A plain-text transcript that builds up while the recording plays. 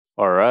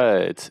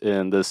Alright,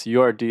 in this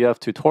URDF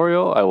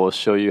tutorial, I will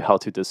show you how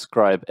to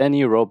describe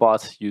any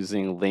robot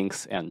using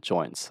links and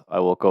joints. I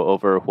will go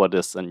over what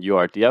is an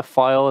URDF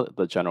file,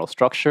 the general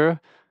structure,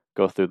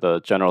 go through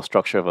the general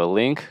structure of a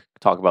link,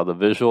 talk about the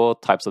visual,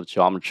 types of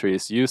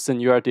geometries used in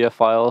URDF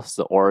files,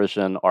 the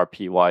origin,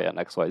 RPY, and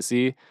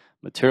XYZ,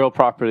 material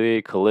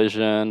property,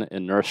 collision,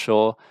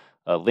 inertial,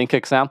 a link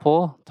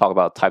example, talk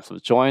about types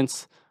of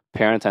joints,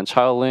 parent and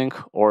child link,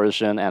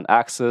 origin and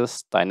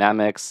axis,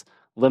 dynamics,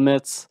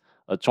 limits,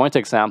 a joint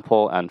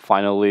example, and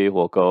finally,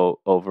 we'll go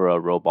over a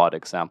robot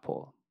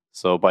example.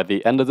 So by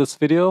the end of this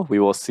video, we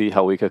will see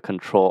how we could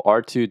control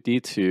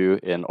R2-D2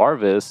 in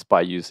RViz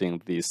by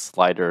using these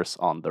sliders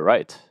on the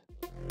right.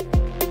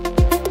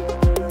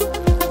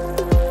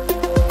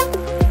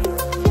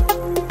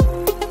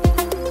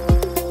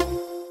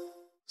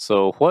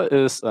 So what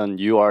is an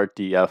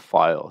URDF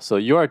file? So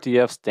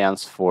URDF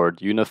stands for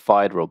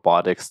Unified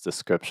Robotics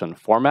Description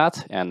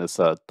Format, and it's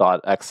a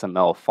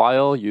 .xml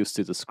file used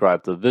to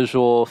describe the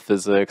visual,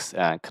 physics,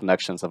 and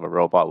connections of a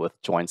robot with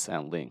joints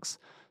and links.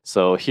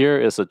 So here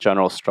is a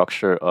general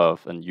structure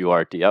of an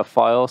URDF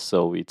file.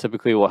 So we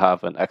typically will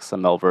have an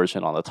XML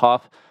version on the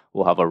top.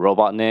 We'll have a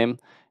robot name,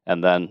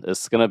 and then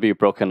it's going to be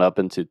broken up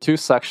into two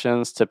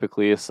sections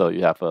typically. So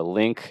you have a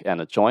link and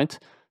a joint.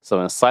 So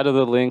inside of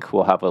the link,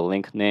 we'll have a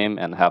link name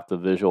and have the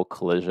visual,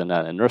 collision,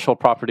 and inertial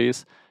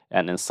properties.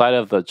 And inside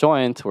of the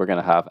joint, we're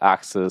going to have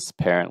axis,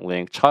 parent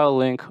link, child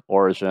link,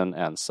 origin,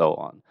 and so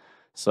on.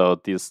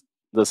 So this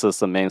is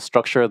the main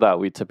structure that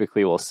we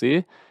typically will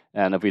see.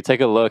 And if we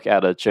take a look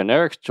at a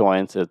generic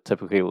joint, it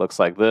typically looks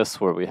like this,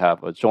 where we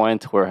have a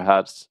joint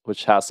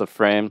which has a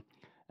frame.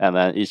 And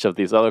then each of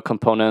these other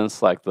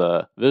components, like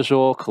the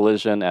visual,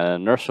 collision,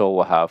 and inertial,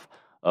 will have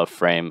a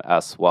frame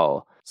as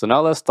well. So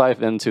now let's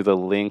dive into the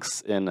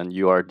links in an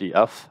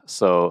URDF.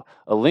 So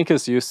a link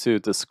is used to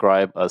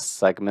describe a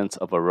segment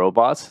of a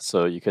robot.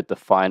 So you could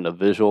define a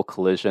visual,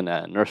 collision,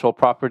 and inertial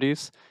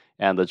properties.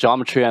 And the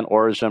geometry and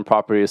origin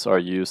properties are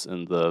used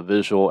in the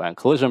visual and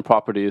collision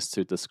properties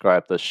to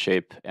describe the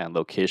shape and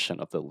location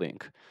of the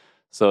link.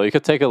 So you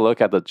could take a look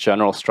at the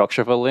general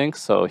structure of a link.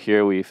 So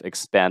here we've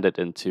expanded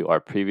into our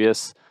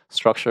previous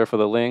structure for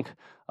the link.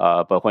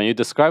 But when you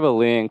describe a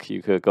link,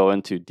 you could go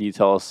into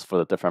details for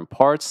the different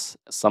parts.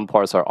 Some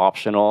parts are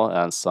optional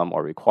and some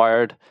are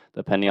required,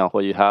 depending on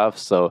what you have.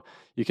 So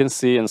you can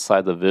see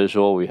inside the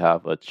visual, we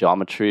have a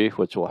geometry,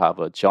 which will have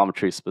a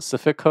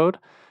geometry-specific code.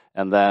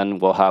 And then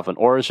we'll have an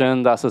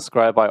origin that's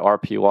described by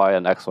RPY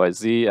and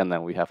XYZ. And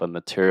then we have a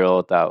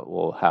material that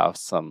will have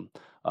some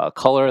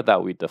color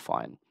that we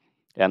define.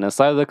 And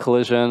inside of the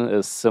collision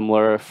is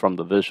similar from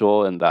the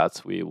visual in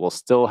that we will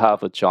still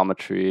have a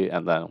geometry,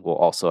 and then we'll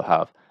also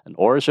have an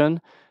origin.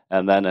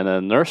 And then in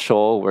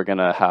inertial, we're going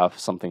to have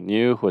something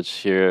new, which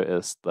here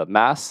is the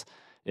mass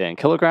in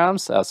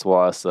kilograms, as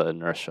well as the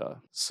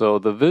inertia. So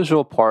the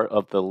visual part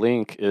of the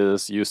link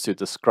is used to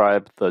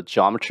describe the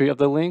geometry of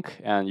the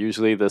link, and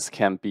usually this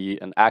can be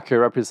an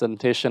accurate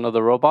representation of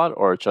the robot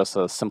or just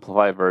a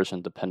simplified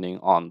version depending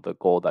on the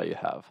goal that you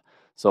have.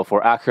 So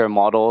for accurate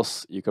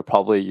models, you could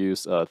probably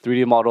use a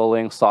 3D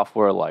modeling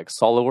software like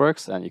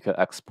SolidWorks, and you could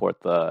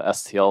export the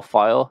STL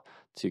file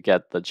to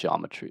get the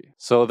geometry.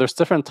 So there's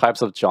different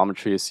types of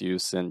geometries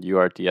used in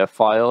URDF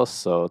files.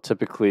 So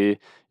typically,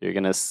 you're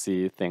going to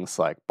see things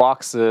like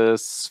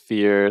boxes,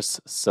 spheres,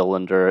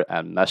 cylinder,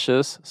 and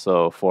meshes.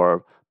 So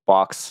for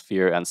box,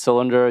 sphere, and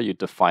cylinder, you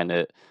define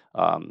it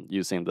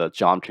using the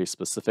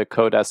geometry-specific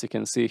code, as you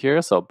can see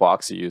here. So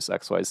box, you use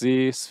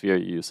XYZ, sphere,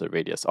 you use a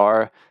radius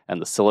R, and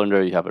the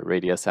cylinder, you have a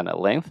radius and a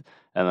length.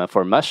 And then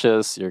for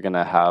meshes, you're going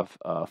to have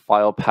a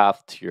file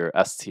path to your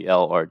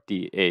STL or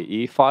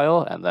DAE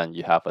file, and then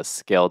you have a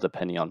scale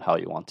depending on how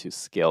you want to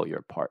scale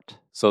your part.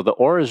 So the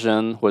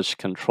origin, which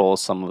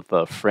controls some of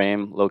the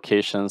frame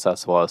locations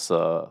as well as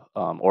the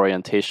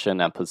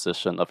orientation and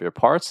position of your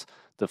parts,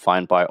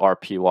 defined by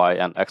RPY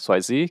and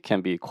XYZ,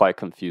 can be quite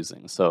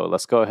confusing. So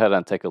let's go ahead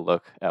and take a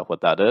look at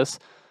what that is.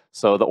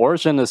 So the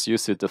origin is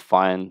used to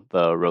define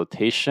the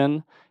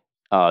rotation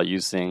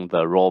using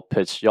the roll,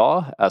 pitch,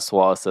 yaw, as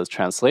well as the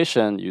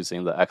translation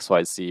using the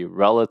XYZ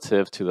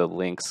relative to the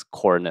link's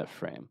coordinate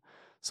frame.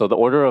 So the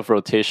order of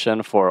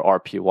rotation for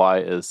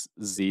RPY is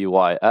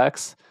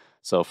ZYX.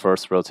 So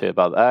first rotate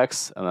about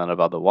X, and then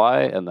about the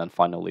Y, and then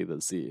finally the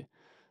Z.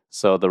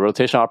 So the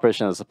rotation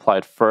operation is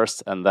applied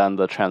first, and then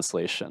the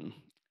translation.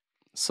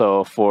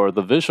 So for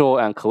the visual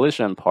and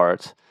collision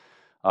part,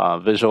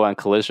 visual and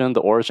collision, the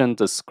origin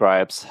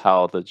describes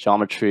how the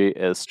geometry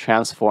is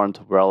transformed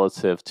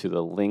relative to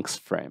the link's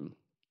frame.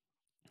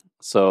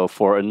 So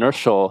for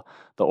inertial,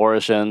 the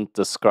origin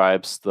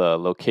describes the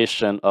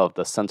location of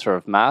the center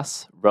of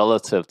mass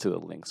relative to the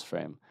link's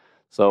frame.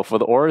 So for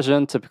the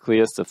origin, typically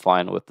it's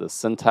defined with the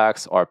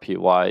syntax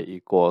RPY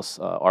equals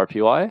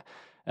RPY,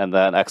 and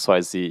then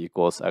XYZ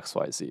equals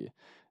XYZ.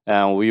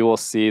 And we will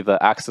see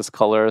the axis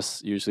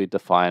colors usually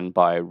defined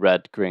by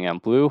red, green, and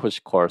blue,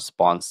 which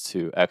corresponds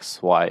to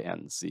X, Y,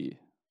 and Z.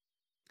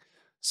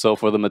 So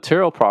for the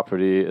material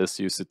property, it's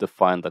used to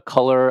define the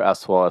color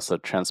as well as the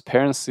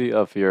transparency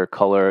of your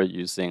color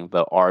using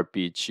the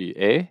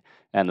RBGA,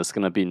 and it's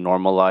going to be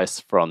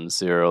normalized from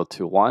 0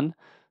 to 1.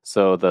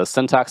 So the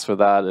syntax for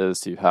that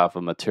is you have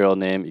a material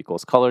name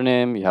equals color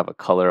name, you have a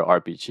color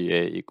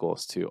RBGA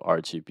equals to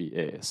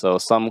RGBA. So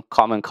some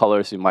common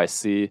colors you might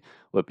see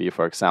would be,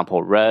 for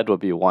example, red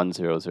would be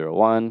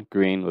 1001,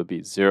 green would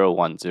be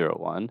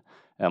 0101.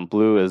 And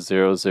blue is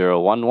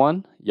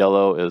 0011,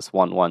 yellow is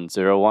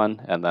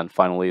 1101, and then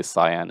finally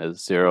cyan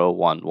is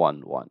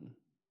 0111.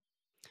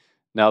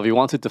 Now, if you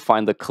want to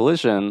define the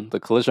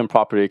collision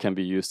property can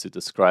be used to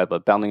describe a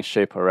bounding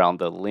shape around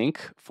the link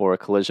for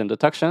collision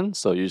detection.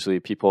 So usually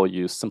people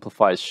use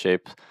simplified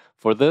shape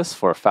for this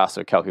for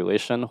faster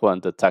calculation when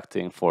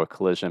detecting for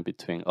collision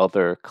between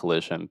other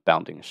collision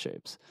bounding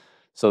shapes.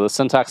 So the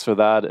syntax for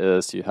that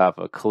is you have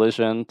a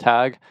collision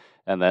tag,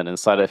 and then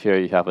inside of here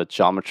you have a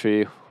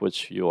geometry,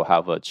 which you will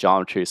have a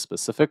geometry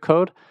specific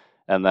code.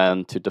 And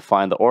then to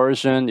define the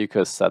origin, you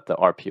could set the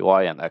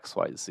RPY and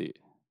XYZ.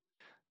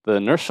 The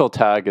inertial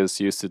tag is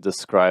used to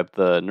describe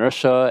the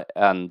inertia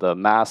and the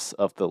mass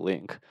of the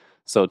link.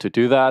 So to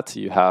do that,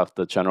 you have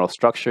the general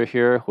structure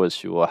here,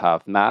 which you will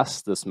have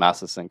mass. This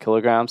mass is in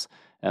kilograms.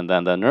 And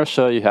then the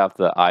inertia, you have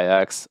the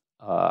IX,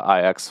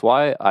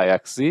 IXY,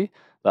 IXZ,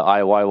 the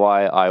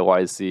IYY,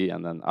 IYZ,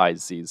 and then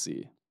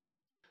IZZ.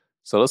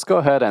 So let's go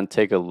ahead and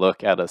take a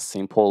look at a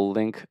simple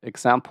link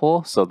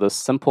example. So this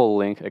simple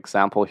link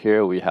example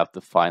here, we have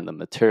defined the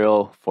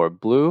material for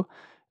blue,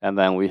 and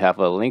then we have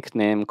a link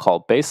name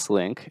called base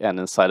link, and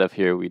inside of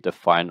here we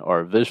define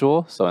our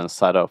visual. So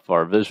inside of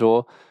our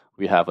visual,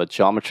 we have a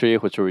geometry,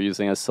 which we're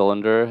using a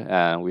cylinder,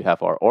 and we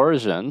have our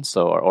origin.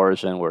 So our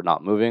origin, we're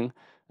not moving,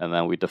 and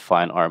then we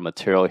define our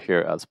material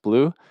here as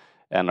blue.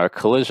 And our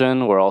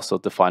collision, we're also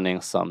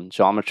defining some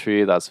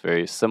geometry that's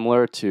very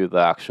similar to the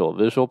actual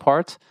visual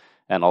part.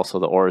 And also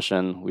the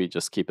origin, we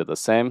just keep it the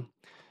same.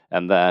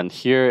 And then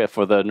here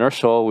for the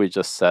inertial, we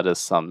just set as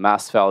some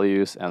mass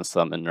values and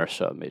some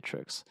inertia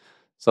matrix.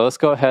 So let's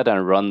go ahead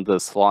and run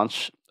this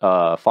launch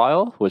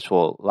file, which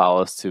will allow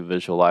us to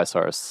visualize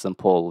our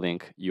simple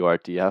link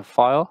URDF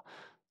file.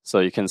 So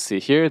you can see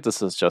here,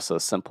 this is just a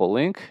simple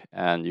link,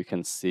 and you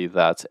can see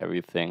that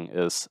everything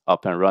is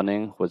up and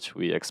running, which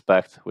we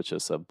expect, which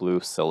is a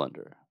blue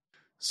cylinder.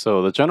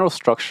 So the general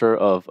structure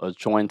of a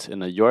joint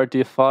in a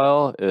URD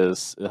file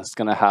is it's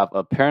going to have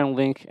a parent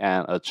link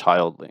and a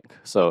child link.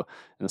 So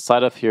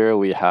inside of here,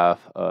 we have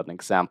an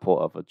example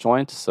of a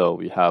joint. So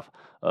we have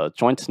a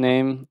joint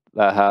name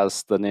that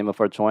has the name of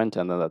our joint,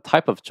 and then the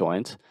type of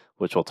joint,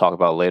 which we'll talk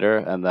about later.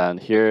 And then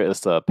here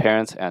is the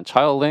parent and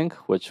child link,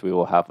 which we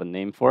will have a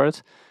name for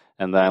it.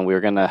 And then we're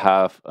going to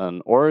have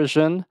an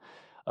origin,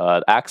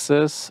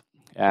 axis,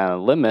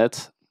 and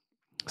limit.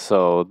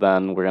 So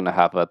then we're going to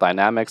have a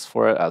dynamics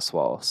for it as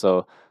well.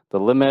 So the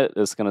limit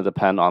is going to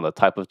depend on the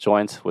type of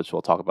joint, which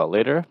we'll talk about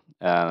later.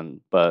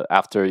 But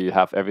after you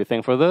have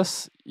everything for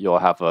this, you'll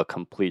have a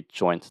complete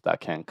joint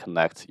that can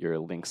connect your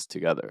links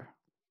together.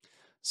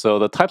 So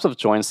the types of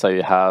joints that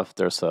you have,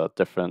 there's a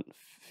different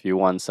few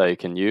ones that you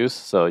can use.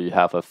 So you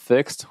have a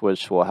fixed,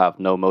 which will have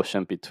no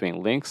motion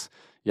between links.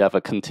 You have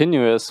a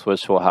continuous,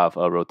 which will have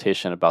a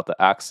rotation about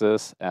the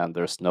axis, and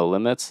there's no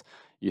limits.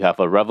 You have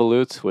a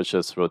revolute, which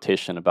is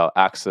rotation about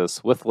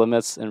axis with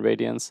limits in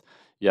radians.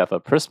 You have a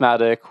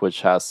prismatic,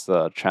 which has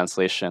the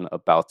translation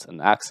about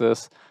an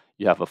axis.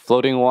 You have a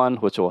floating one,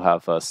 which will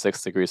have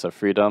 6 degrees of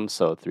freedom,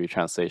 so 3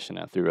 translation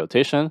and 3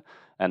 rotation.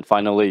 And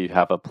finally, you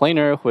have a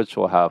planar, which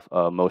will have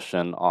a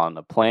motion on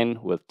a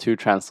plane with 2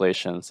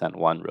 translations and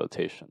 1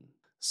 rotation.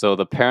 So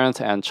the parent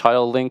and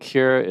child link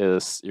here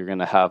is you're going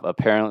to have a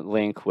parent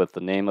link with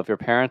the name of your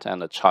parent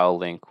and a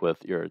child link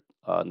with your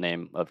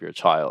name of your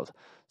child.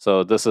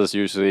 So this is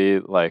usually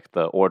like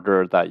the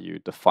order that you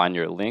define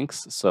your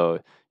links. So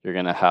you're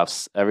going to have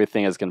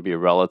everything is going to be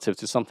relative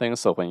to something.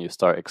 So when you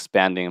start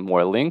expanding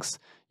more links,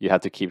 you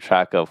have to keep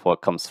track of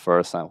what comes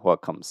first and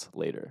what comes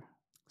later.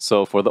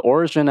 So for the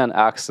origin and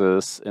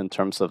axis in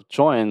terms of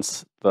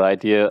joints, the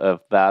idea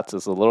of that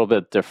is a little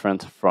bit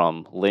different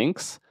from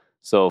links.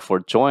 So for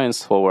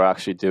joints, what we're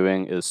actually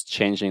doing is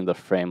changing the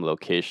frame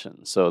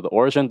location. So the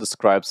origin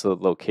describes the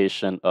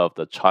location of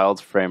the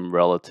child frame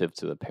relative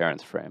to the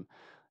parent frame.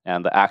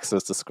 And the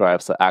axis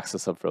describes the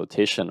axis of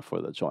rotation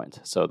for the joint.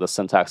 So the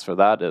syntax for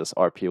that is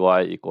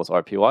RPY equals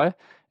RPY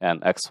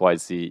and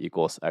XYZ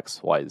equals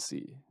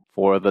XYZ.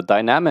 For the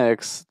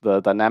dynamics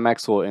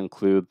will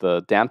include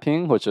the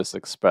damping, which is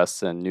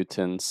expressed in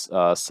newtons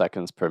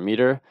seconds per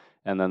meter,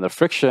 and then the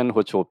friction,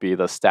 which will be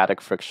the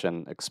static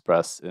friction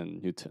expressed in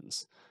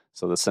newtons.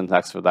 So the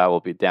syntax for that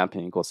will be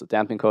damping equals the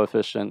damping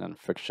coefficient and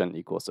friction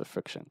equals the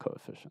friction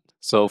coefficient.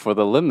 So for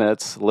the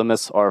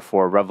limits are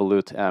for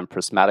revolute and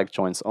prismatic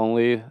joints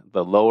only.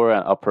 The lower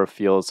and upper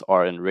fields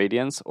are in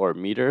radians or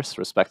meters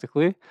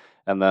respectively.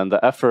 And then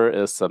the effort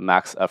is the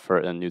max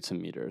effort in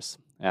Newton meters.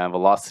 And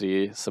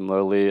velocity,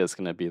 similarly, is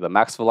going to be the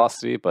max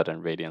velocity, but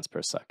in radians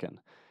per second.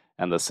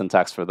 And the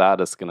syntax for that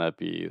is going to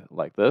be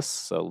like this.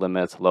 So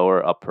limit,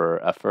 lower,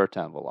 upper, effort,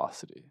 and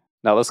velocity.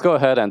 Now let's go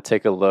ahead and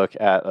take a look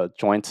at a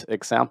joint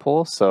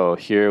example. So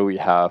here we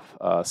have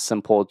a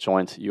simple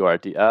joint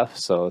URDF.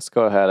 So let's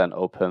go ahead and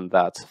open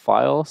that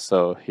file.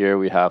 So here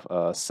we have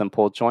a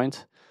simple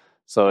joint.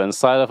 So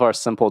inside of our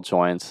simple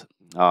joint,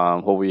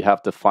 what we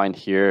have defined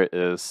here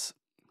is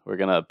we're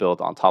going to build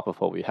on top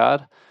of what we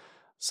had.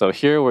 So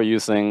here we're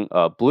using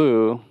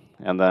blue,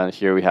 and then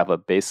here we have a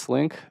base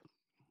link.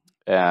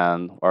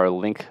 And our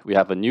link, we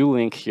have a new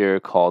link here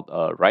called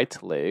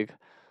right leg.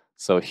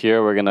 So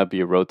here we're going to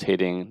be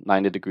rotating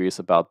 90 degrees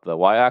about the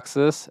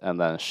y-axis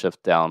and then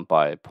shift down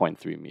by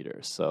 0.3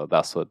 meters. So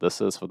that's what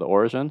this is for the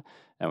origin.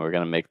 And we're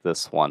going to make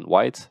this one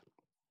white.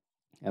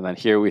 And then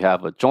here we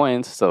have a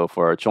joint. So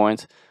for our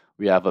joint,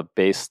 we have a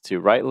base to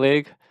right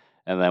leg.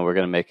 And then we're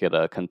going to make it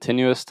a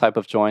continuous type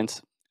of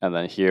joint. And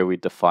then here we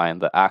define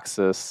the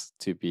axis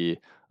to be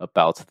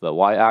about the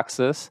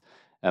y-axis.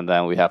 And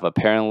then we have a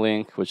parent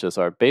link, which is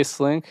our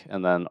base link.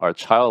 And then our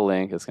child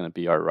link is going to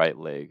be our right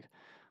leg.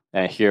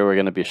 And here we're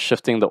going to be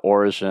shifting the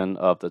origin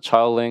of the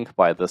child link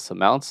by this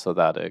amount so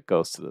that it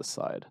goes to this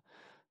side.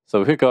 So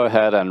we could go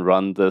ahead and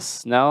run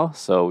this now.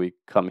 So we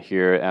come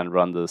here and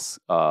run this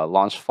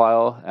launch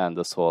file, and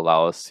this will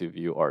allow us to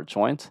view our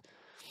joint.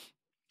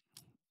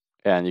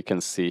 And you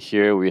can see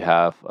here we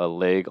have a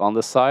leg on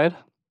the side.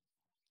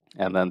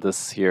 And then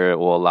this here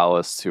will allow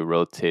us to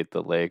rotate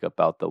the leg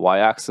about the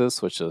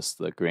y-axis, which is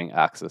the green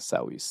axis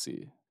that we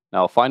see.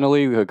 Now,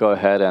 finally, we could go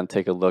ahead and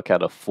take a look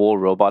at a full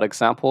robot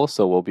example.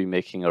 So we'll be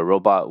making a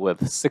robot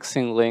with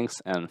 16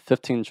 links and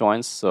 15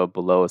 joints. So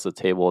below is a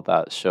table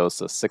that shows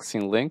the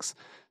 16 links.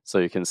 So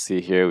you can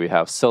see here we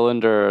have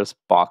cylinders,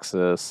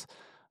 boxes,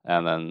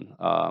 and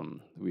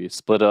then we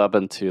split it up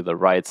into the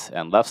right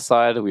and left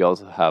side. We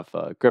also have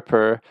a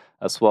gripper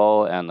as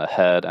well, and a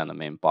head and a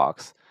main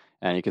box.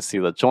 And you can see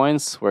the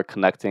joints, we're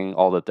connecting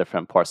all the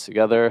different parts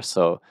together.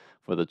 So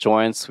for the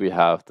joints, we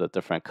have the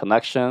different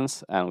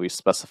connections, and we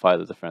specify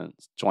the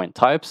different joint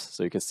types.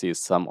 So you can see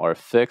some are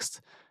fixed,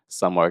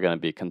 some are going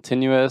to be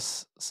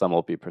continuous, some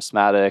will be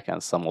prismatic,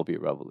 and some will be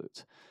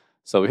revolute.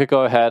 So we could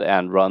go ahead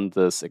and run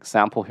this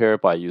example here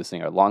by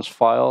using our launch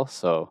file.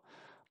 So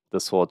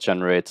this will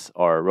generate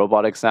our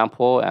robot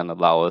example and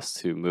allow us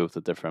to move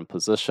the different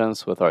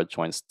positions with our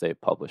joint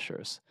state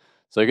publishers.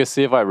 So you can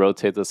see if I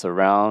rotate this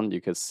around,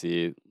 you can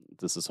see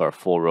this is our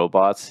full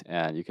robot,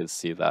 and you can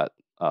see that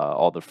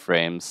all the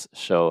frames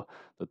show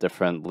the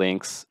different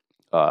links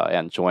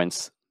and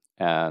joints,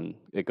 and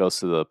it goes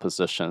to the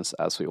positions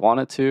as we want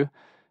it to.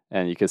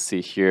 And you can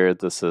see here,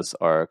 this is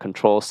our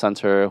control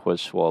center,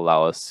 which will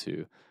allow us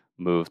to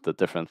move the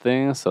different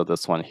things. So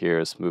this one here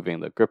is moving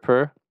the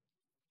gripper.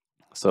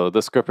 So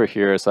this gripper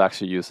here is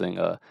actually using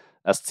a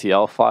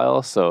STL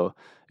file. So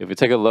if you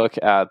take a look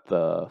at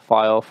the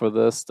file for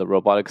this, the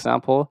robot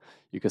example,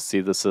 you can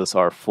see this is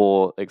our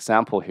full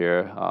example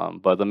here.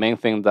 But the main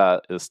thing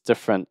that is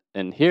different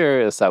in here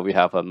is that we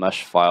have a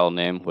mesh file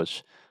name,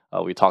 which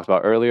we talked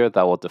about earlier,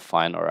 that will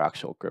define our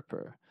actual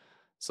gripper.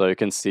 So you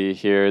can see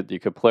here, you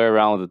could play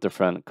around with the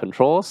different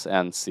controls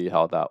and see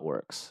how that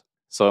works.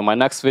 So in my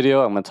next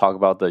video, I'm going to talk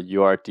about the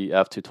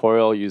URDF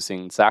tutorial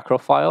using xacro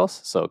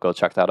files. So go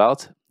check that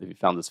out. If you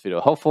found this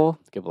video helpful,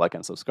 give a like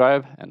and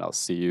subscribe, and I'll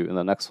see you in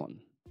the next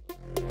one.